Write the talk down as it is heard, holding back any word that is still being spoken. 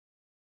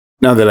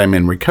Now that I'm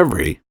in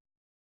recovery,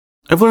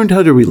 I've learned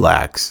how to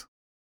relax,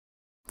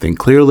 think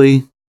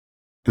clearly,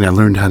 and I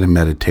learned how to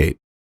meditate.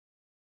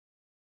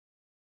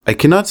 I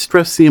cannot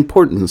stress the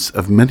importance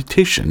of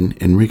meditation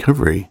in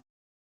recovery.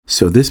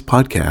 So this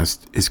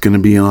podcast is going to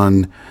be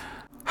on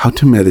how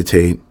to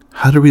meditate,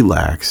 how to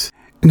relax,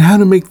 and how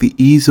to make the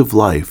ease of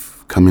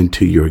life come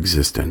into your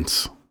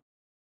existence.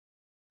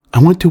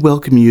 I want to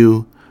welcome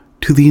you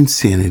to the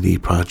Insanity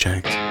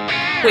Project.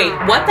 Wait,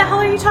 what the hell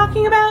are you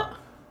talking about?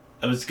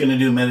 I was going to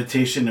do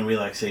meditation and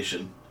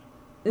relaxation.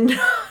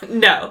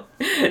 No,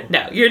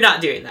 you're not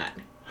doing that.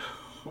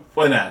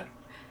 Why not?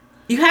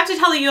 You have to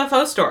tell a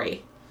UFO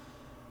story.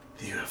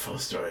 The UFO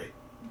story.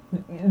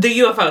 The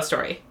UFO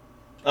story.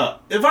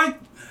 If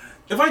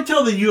I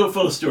tell the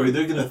UFO story,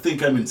 they're going to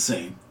think I'm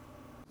insane.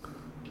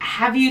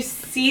 Have you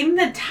seen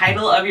the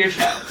title of your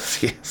show?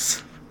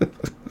 Yes.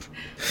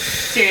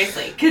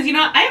 Seriously, because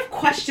I have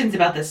questions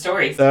about this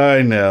story.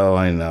 I know,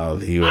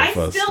 the UFO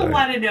story. I still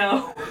want to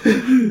know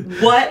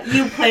what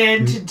you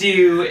plan to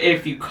do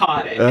if you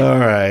caught it. All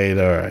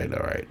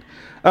right.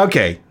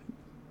 Okay,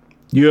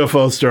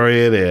 UFO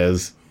story it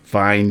is.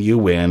 Fine, you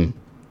win.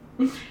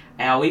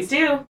 I always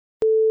do.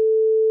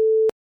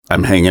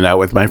 I'm hanging out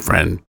with my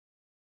friend.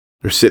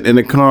 We're sitting in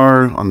a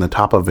car on the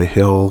top of a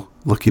hill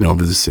looking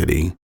over the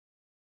city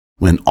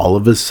when all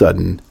of a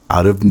sudden,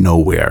 out of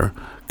nowhere,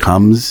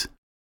 comes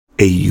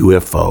a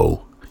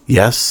UFO.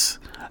 Yes,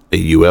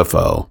 a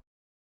UFO.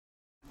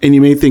 And you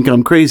may think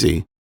I'm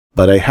crazy,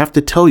 but I have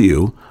to tell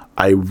you,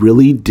 I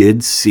really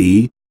did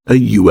see a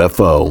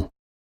UFO.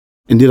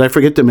 And did I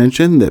forget to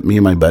mention that me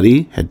and my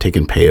buddy had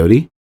taken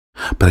peyote?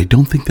 But I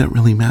don't think that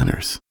really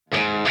matters.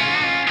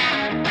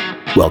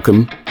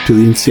 Welcome to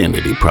the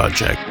Insanity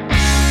Project.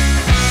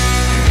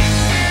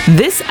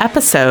 This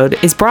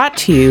episode is brought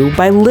to you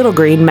by Little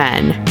Green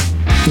Men.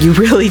 You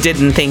really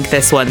didn't think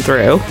this one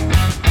through.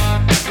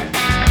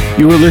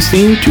 You are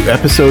listening to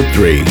Episode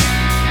 3,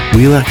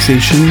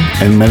 Relaxation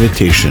and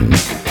Meditation,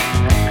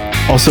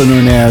 also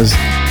known as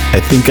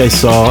I Think I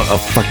Saw a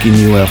Fucking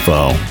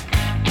UFO.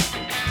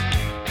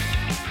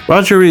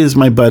 Roger is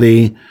my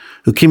buddy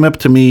who came up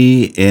to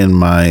me in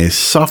my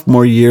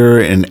sophomore year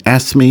and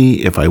asked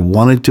me if I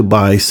wanted to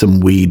buy some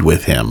weed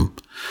with him.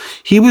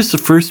 He was the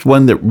first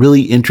one that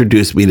really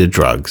introduced me to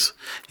drugs.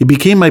 He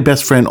became my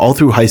best friend all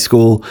through high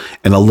school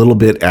and a little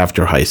bit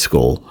after high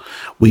school.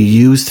 We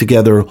used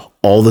together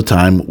all the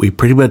time. We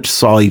pretty much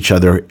saw each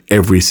other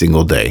every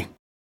single day.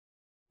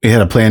 We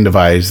had a plan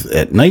devised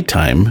at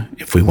nighttime.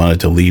 If we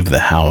wanted to leave the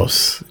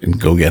house and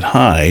go get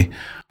high,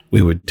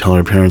 we would tell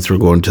our parents we're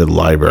going to the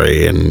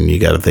library, and you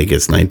got to think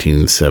it's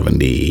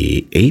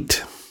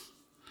 1978.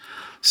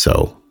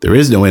 So there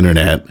is no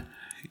internet.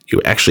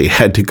 You actually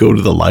had to go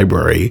to the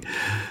library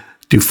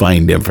to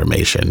find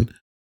information.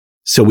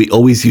 So we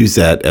always use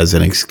that as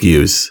an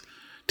excuse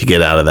to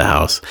get out of the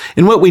house.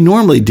 And what we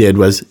normally did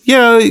was,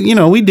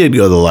 we did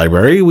go to the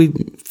library. We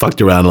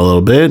fucked around a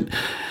little bit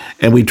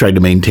and we tried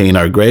to maintain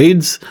our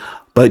grades.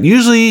 But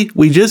usually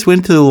we just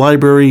went to the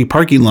library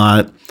parking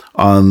lot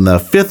on the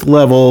 5th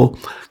level,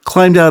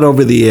 climbed out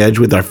over the edge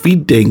with our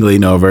feet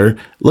dangling over,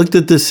 looked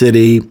at the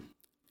city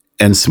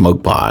and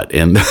smoked pot.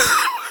 And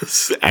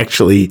was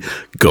actually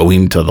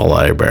going to the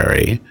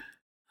library.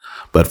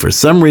 But for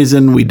some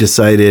reason, we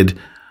decided,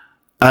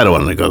 I don't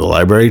want to go to the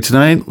library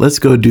tonight. Let's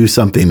go do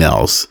something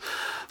else.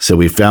 So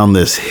we found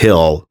this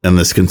hill and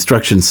this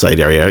construction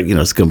site area.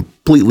 It's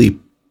completely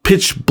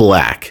pitch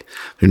black.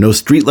 There are no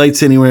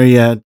streetlights anywhere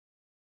yet.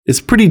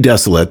 It's pretty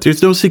desolate.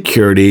 There's no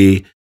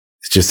security.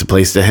 It's just a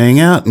place to hang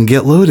out and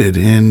get loaded.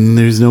 And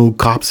there's no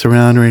cops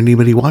around or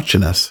anybody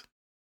watching us.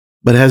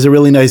 But it has a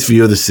really nice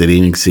view of the city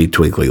and you can see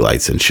twinkly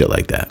lights and shit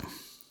like that.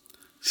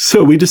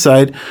 So we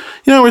decide,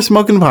 we're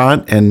smoking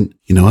pot, and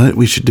you know what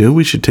we should do?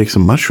 We should take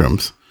some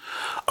mushrooms.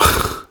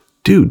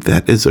 Dude,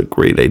 that is a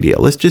great idea.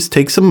 Let's just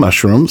take some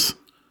mushrooms,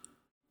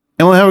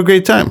 and we'll have a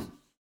great time.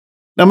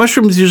 Now,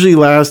 mushrooms usually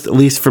last, at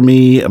least for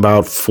me,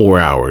 about 4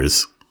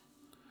 hours.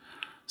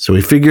 So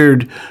we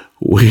figured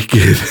we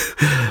could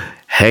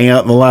hang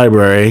out in the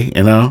library,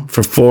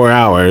 for 4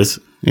 hours.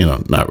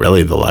 Not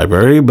really the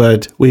library,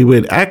 but we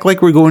would act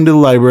like we're going to the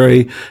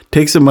library,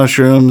 take some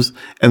mushrooms,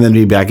 and then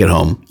be back at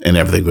home, and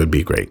everything would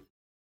be great.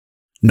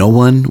 No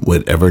one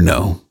would ever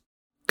know.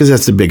 Because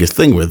that's the biggest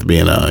thing with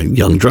being a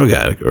young drug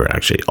addict, or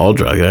actually all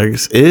drug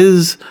addicts,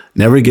 is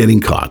never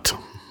getting caught.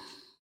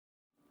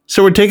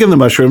 So we're taking the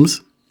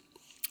mushrooms,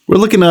 we're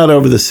looking out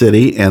over the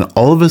city, and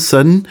all of a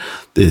sudden,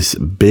 this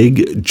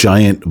big,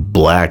 giant,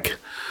 black,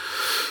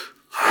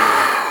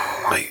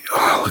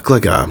 look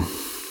like a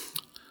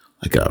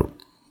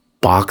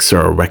box or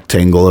a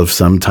rectangle of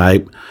some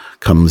type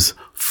comes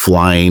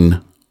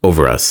flying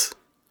over us.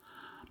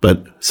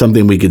 But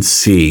something we could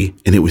see,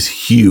 and it was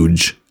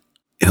huge.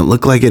 And it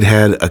looked like it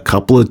had a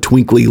couple of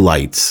twinkly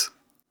lights.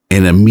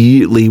 And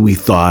immediately we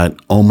thought,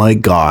 oh my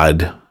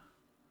God,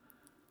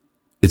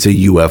 it's a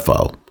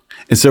UFO.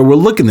 And so we're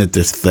looking at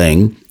this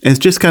thing, and it's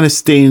just kind of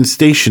staying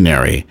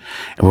stationary.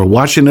 And we're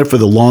watching it for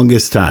the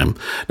longest time.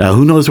 Now,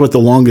 who knows what the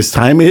longest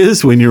time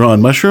is when you're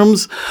on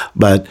mushrooms?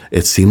 But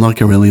it seemed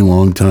like a really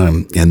long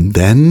time. And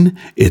then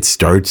it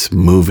starts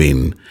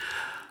moving.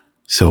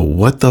 So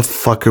what the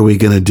fuck are we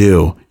going to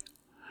do?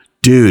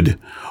 Dude,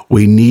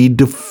 we need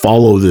to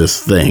follow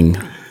this thing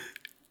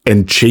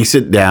and chase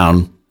it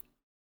down.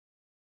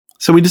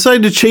 So we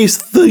decided to chase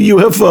the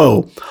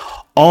UFO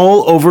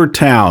all over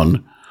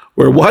town.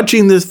 We're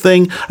watching this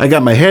thing. I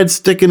got my head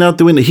sticking out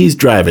the window. He's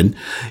driving.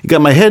 You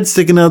got my head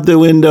sticking out the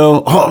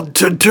window. Oh,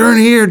 turn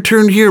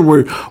here.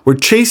 We're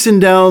chasing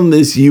down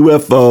this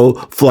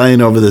UFO flying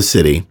over the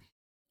city.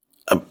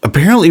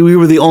 Apparently, we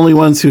were the only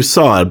ones who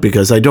saw it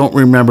because I don't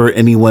remember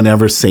anyone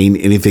ever saying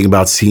anything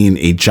about seeing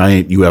a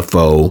giant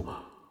UFO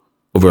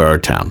over our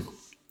town.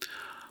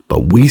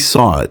 But we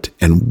saw it,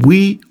 and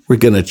we were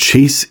going to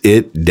chase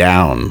it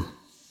down.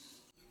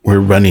 We're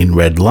running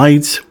red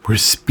lights. We're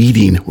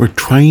speeding. We're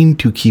trying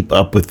to keep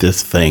up with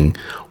this thing,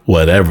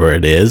 whatever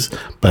it is,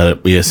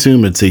 but we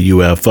assume it's a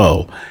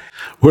UFO.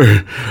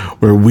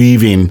 We're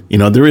weaving.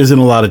 There isn't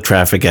a lot of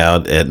traffic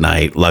out at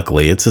night.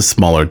 Luckily, it's a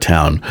smaller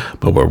town,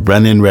 but we're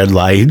running red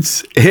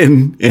lights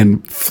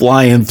and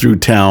flying through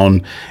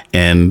town,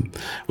 and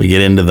we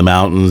get into the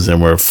mountains,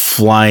 and we're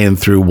flying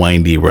through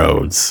windy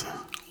roads.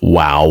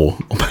 Wow.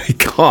 Oh, my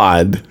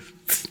God.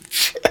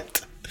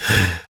 Shit.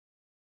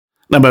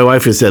 Now, my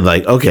wife has said,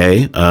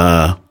 okay,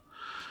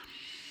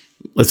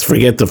 let's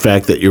forget the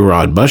fact that you were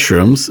on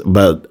mushrooms,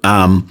 but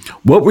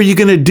what were you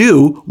going to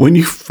do when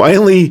you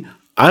finally,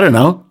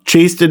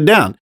 chased it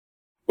down?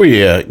 Were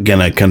you going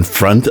to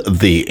confront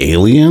the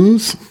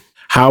aliens?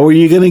 How were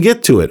you going to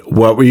get to it?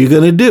 What were you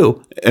going to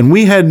do? And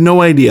we had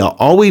no idea.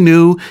 All we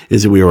knew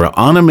is that we were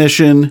on a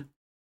mission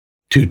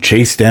to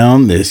chase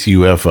down this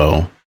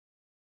UFO.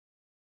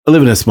 I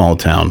live in a small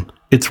town.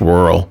 It's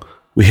rural.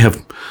 We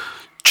have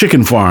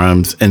chicken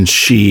farms and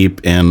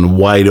sheep and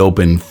wide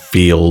open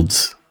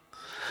fields.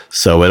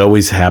 So it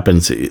always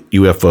happens.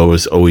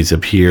 UFOs always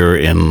appear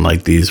in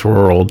these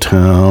rural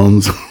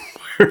towns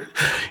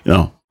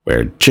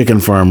where chicken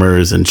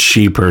farmers and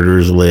sheep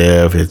herders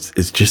live.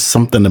 It's just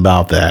something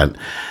about that.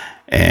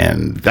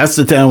 And that's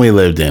the town we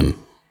lived in.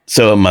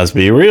 So it must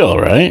be real,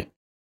 right?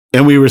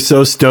 And we were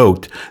so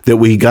stoked that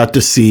we got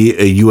to see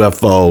a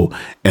UFO,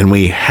 and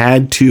we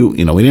had to,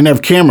 we didn't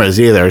have cameras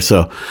either.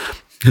 So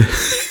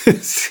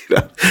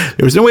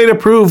there was no way to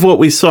prove what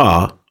we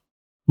saw,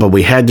 but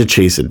we had to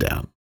chase it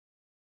down.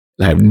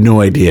 I have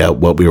no idea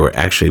what we were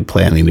actually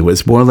planning. It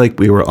was more like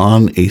we were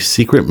on a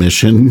secret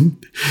mission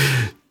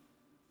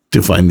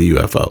to find the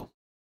UFO.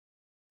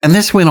 And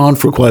this went on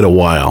for quite a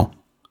while.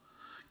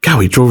 God,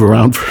 we drove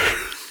around for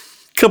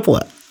a couple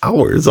of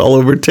hours all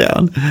over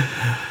town.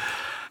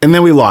 And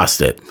then we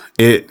lost it.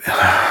 It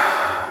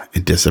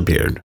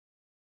disappeared.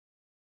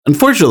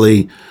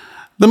 Unfortunately,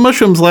 the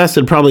mushrooms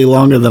lasted probably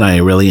longer than I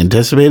really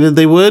anticipated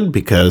they would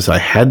because I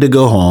had to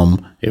go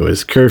home. It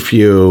was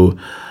curfew.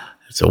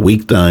 It's a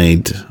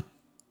weeknight.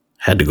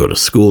 Had to go to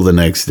school the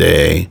next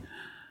day.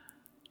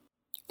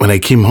 When I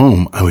came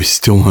home, I was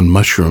still on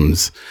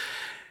mushrooms.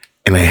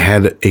 And I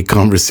had a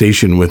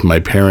conversation with my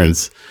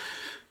parents.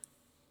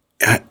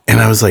 And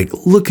I was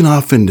looking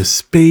off into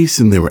space,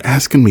 and they were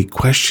asking me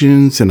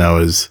questions, and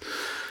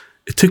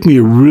it took me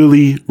a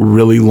really,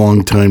 really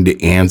long time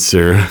to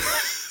answer.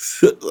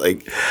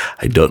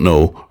 I don't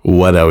know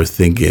what I was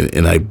thinking,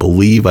 and I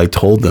believe I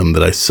told them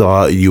that I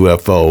saw a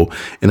UFO,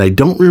 and I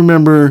don't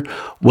remember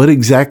what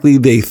exactly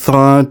they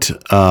thought.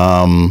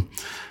 I'm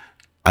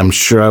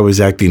sure I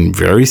was acting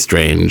very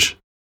strange,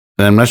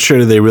 and I'm not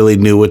sure they really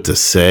knew what to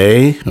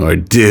say or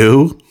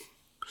do.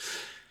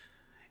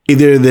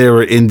 Either they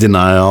were in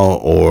denial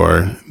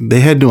or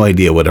they had no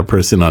idea what a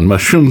person on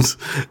mushrooms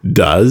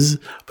does,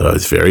 but I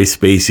was very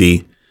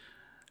spacey.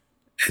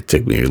 It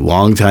took me a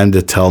long time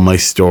to tell my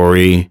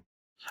story.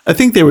 I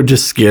think they were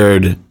just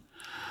scared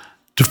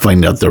to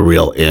find out the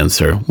real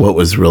answer, what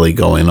was really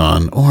going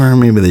on, or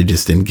maybe they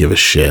just didn't give a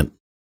shit,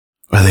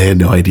 or they had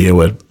no idea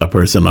what a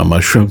person on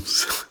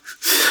mushrooms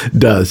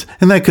does,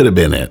 and that could have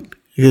been it,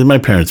 because my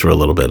parents were a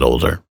little bit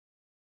older.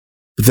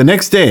 The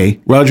next day,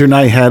 Roger and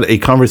I had a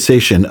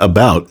conversation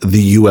about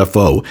the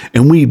UFO,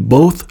 and we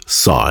both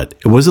saw it.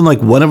 It wasn't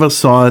like one of us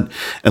saw it,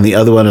 and the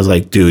other one was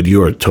like, dude,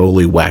 you are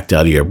totally whacked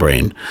out of your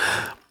brain.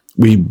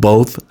 We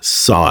both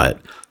saw it.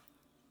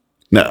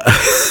 Now,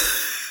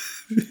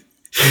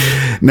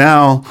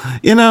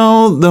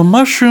 the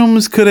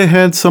mushrooms could have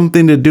had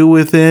something to do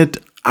with it.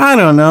 I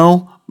don't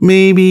know.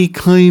 Maybe,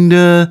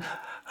 kinda.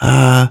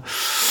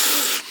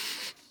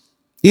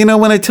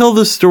 When I tell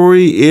the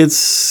story,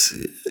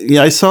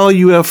 I saw a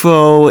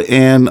UFO,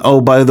 and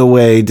oh, by the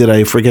way, did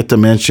I forget to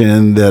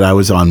mention that I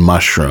was on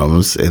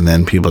mushrooms? And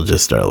then people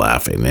just start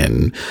laughing,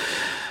 and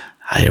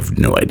I have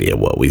no idea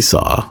what we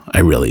saw. I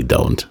really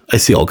don't. I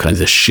see all kinds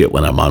of shit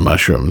when I'm on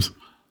mushrooms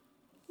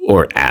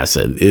or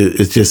acid.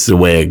 It's just the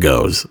way it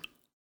goes.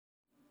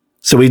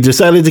 So we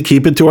decided to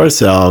keep it to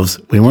ourselves.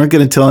 We weren't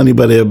going to tell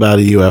anybody about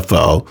a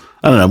UFO.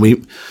 I don't know.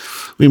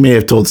 We may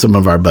have told some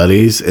of our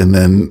buddies, and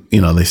then,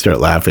 they start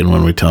laughing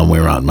when we tell them we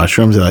were on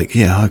mushrooms. They're like,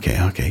 yeah,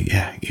 okay,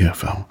 yeah,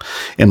 UFO.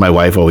 And my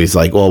wife always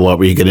like, well, what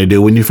were you going to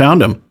do when you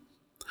found them?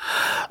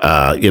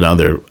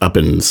 They're up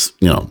in,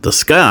 the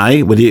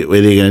sky. What are you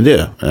going to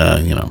do?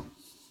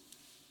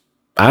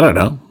 I don't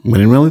know. We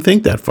didn't really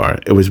think that far.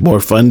 It was more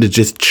fun to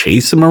just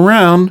chase them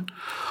around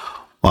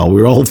while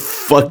we were all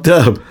fucked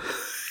up.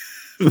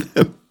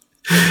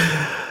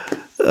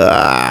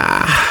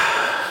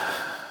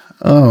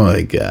 Oh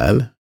my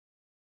God.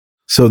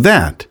 So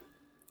that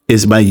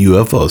is my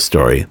UFO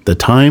story. The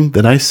time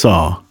that I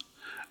saw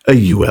a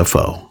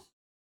UFO.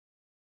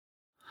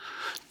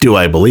 Do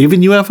I believe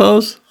in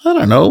UFOs? I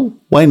don't know.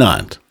 Why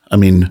not? I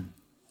mean,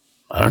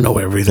 I don't know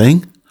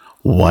everything.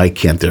 Why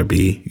can't there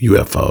be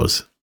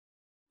UFOs?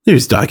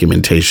 There's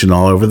documentation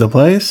all over the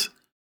place.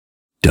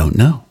 Don't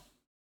know.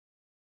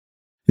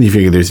 And you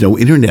figure there's no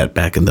internet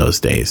back in those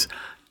days.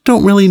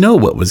 Don't really know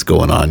what was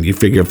going on. You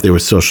figure if there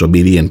was social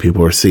media and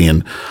people were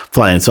seeing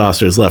flying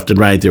saucers left and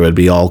right, there would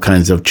be all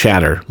kinds of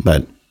chatter.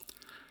 But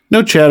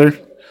no chatter.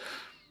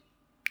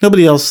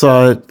 Nobody else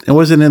saw it. It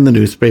wasn't in the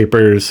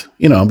newspapers,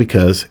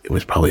 because it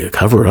was probably a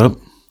cover-up.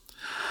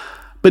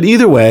 But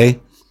either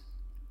way,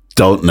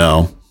 don't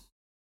know.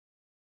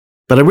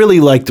 But I really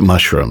liked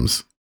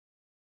mushrooms.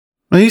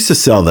 I used to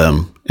sell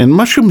them, and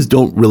mushrooms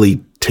don't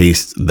really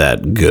taste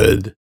that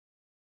good.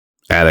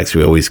 Addicts,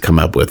 we always come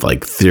up with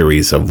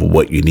theories of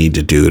what you need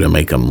to do to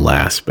make them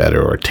last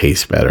better or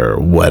taste better or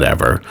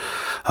whatever.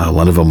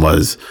 One of them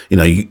was,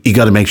 you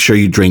got to make sure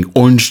you drink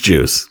orange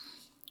juice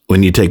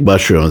when you take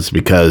mushrooms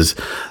because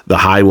the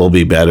high will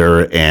be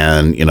better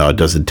and, it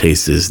doesn't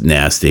taste as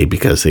nasty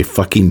because they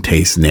fucking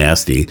taste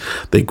nasty.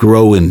 They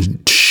grow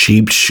in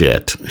sheep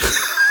shit.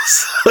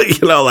 So,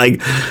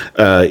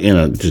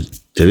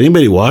 did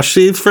anybody wash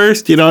these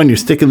first? And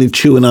you're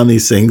chewing on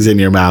these things in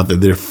your mouth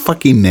and they're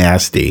fucking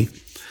nasty.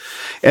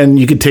 And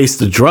you can taste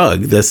the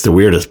drug. That's the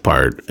weirdest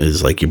part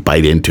is you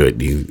bite into it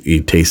and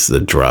you taste the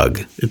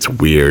drug. It's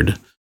weird.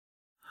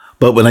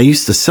 But when I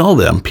used to sell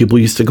them, people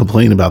used to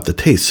complain about the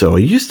taste. So I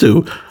used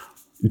to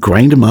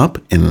grind them up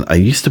and I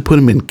used to put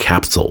them in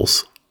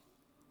capsules.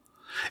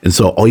 And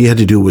so all you had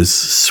to do was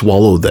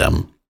swallow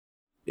them.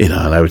 And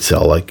I would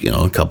sell a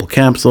couple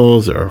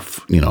capsules or, a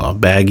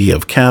baggie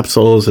of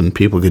capsules and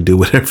people could do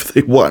whatever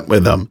they want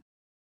with them.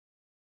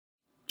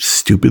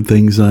 Stupid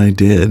things I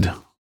did.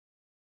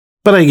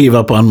 But I gave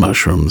up on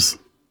mushrooms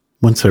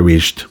once I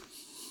reached,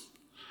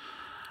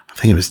 I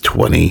think it was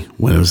 20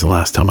 when it was the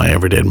last time I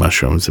ever did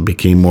mushrooms. It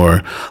became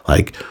more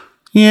I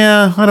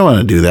don't want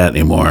to do that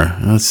anymore.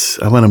 I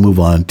want to move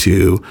on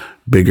to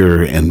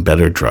bigger and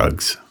better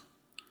drugs.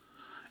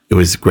 It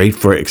was great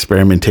for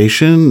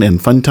experimentation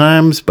and fun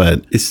times,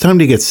 but it's time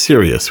to get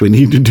serious. We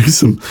need to do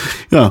some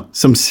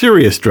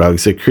serious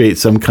drugs that create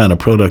some kind of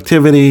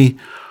productivity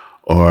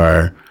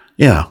or,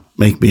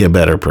 make me a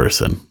better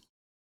person.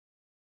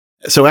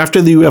 So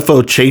after the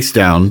UFO chase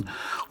down,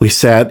 we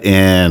sat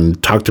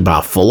and talked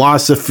about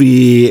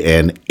philosophy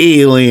and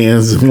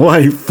aliens and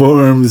life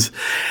forms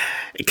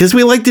because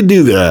we like to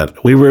do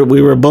that. We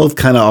were both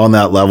kind of on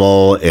that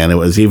level, and it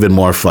was even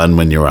more fun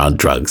when you're on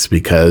drugs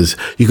because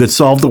you could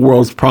solve the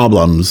world's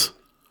problems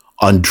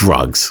on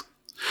drugs.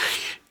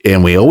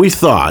 And we always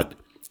thought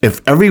if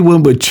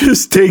everyone would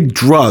just take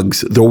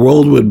drugs, the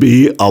world would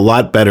be a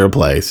lot better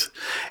place.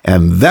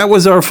 And that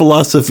was our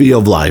philosophy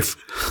of life.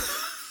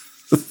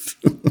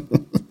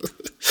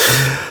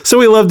 So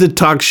we love to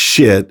talk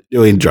shit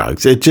doing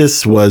drugs. It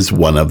just was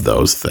one of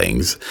those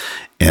things.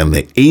 And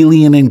the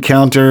alien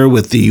encounter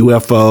with the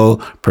UFO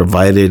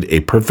provided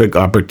a perfect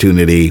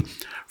opportunity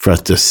for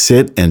us to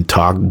sit and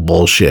talk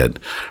bullshit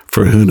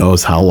for who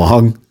knows how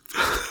long.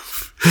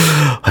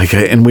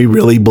 And we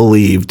really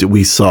believed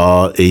we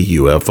saw a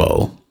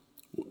UFO.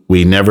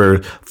 We never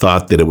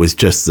thought that it was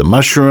just the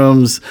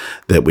mushrooms,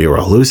 that we were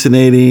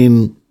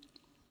hallucinating,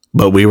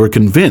 but we were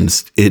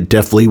convinced it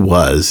definitely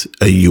was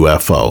a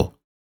UFO.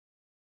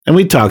 And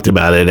we talked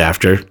about it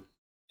after,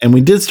 and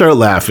we did start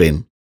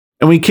laughing.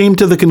 And we came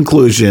to the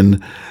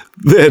conclusion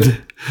that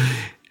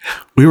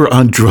we were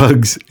on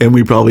drugs and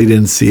we probably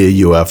didn't see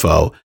a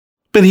UFO.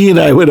 But he and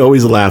I would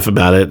always laugh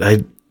about it.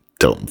 I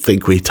don't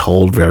think we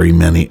told very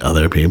many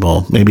other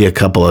people, maybe a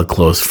couple of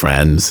close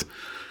friends.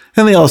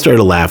 And they all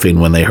started laughing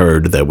when they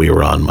heard that we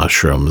were on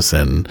mushrooms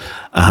and,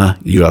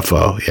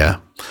 UFO, yeah.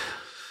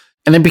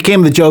 And it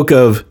became the joke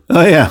of,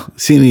 oh yeah,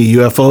 seen any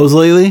UFOs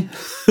lately?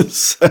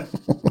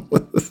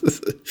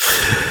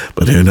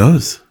 But who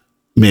knows?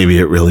 Maybe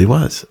it really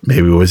was.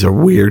 Maybe it was a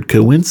weird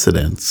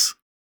coincidence.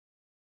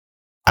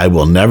 I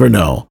will never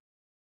know.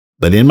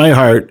 But in my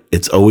heart,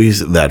 it's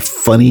always that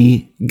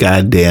funny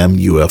goddamn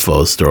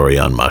UFO story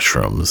on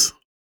mushrooms.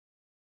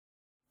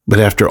 But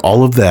after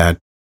all of that,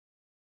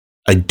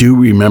 I do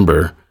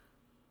remember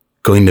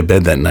going to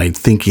bed that night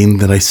thinking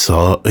that I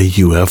saw a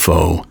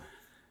UFO.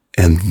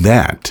 And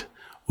that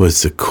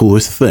was the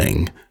coolest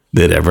thing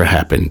that ever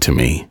happened to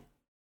me.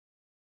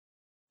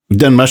 I've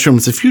done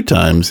mushrooms a few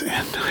times,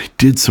 and I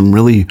did some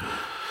really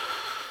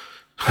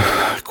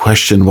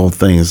Questionable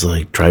things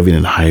like driving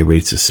at high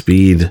rates of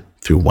speed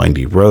through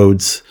windy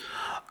roads,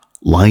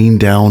 lying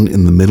down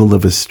in the middle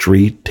of a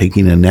street,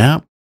 taking a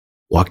nap,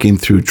 walking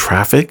through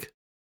traffic.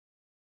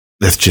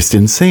 That's just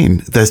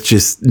insane. That's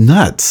just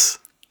nuts.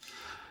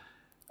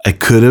 I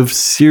could have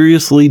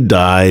seriously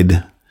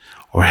died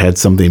or had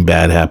something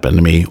bad happen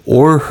to me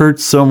or hurt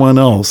someone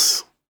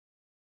else.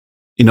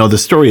 You know, the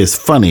story is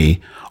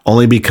funny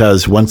only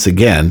because, once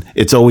again,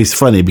 it's always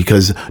funny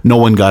because no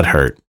one got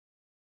hurt.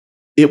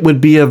 It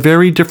would be a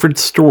very different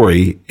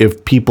story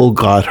if people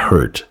got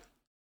hurt.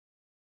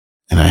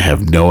 And I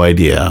have no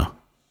idea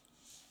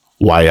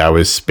why I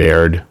was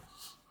spared,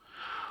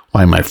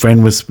 why my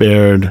friend was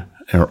spared,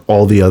 or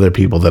all the other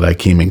people that I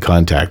came in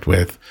contact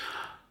with.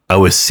 I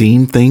was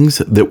seeing things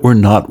that were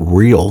not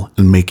real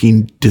and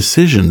making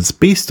decisions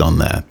based on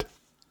that.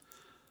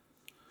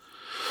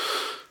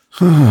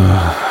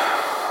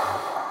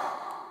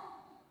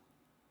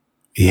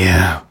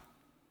 Yeah.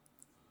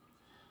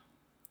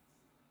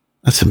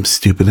 That's some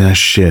stupid ass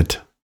shit.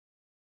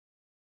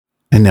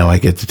 And now I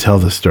get to tell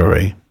the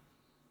story.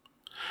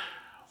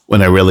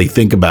 When I really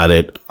think about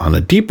it on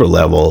a deeper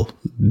level,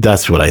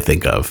 that's what I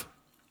think of.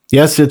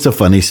 Yes, it's a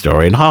funny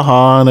story, and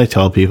haha, and I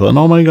tell people, and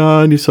oh my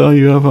God, you saw a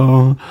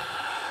UFO.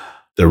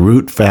 The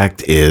root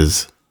fact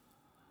is,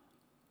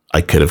 I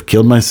could have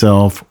killed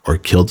myself or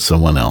killed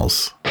someone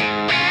else.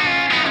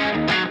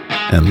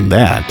 And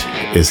that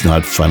is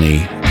not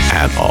funny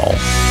at all.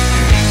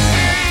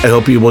 I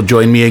hope you will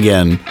join me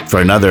again for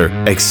another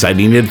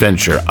exciting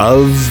adventure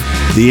of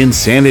The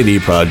Insanity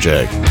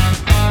Project.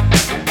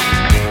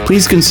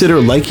 Please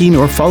consider liking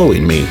or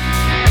following me.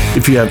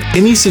 If you have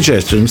any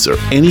suggestions or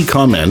any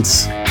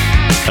comments,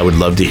 I would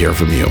love to hear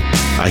from you.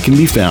 I can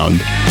be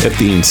found at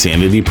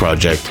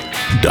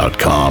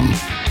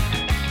theinsanityproject.com.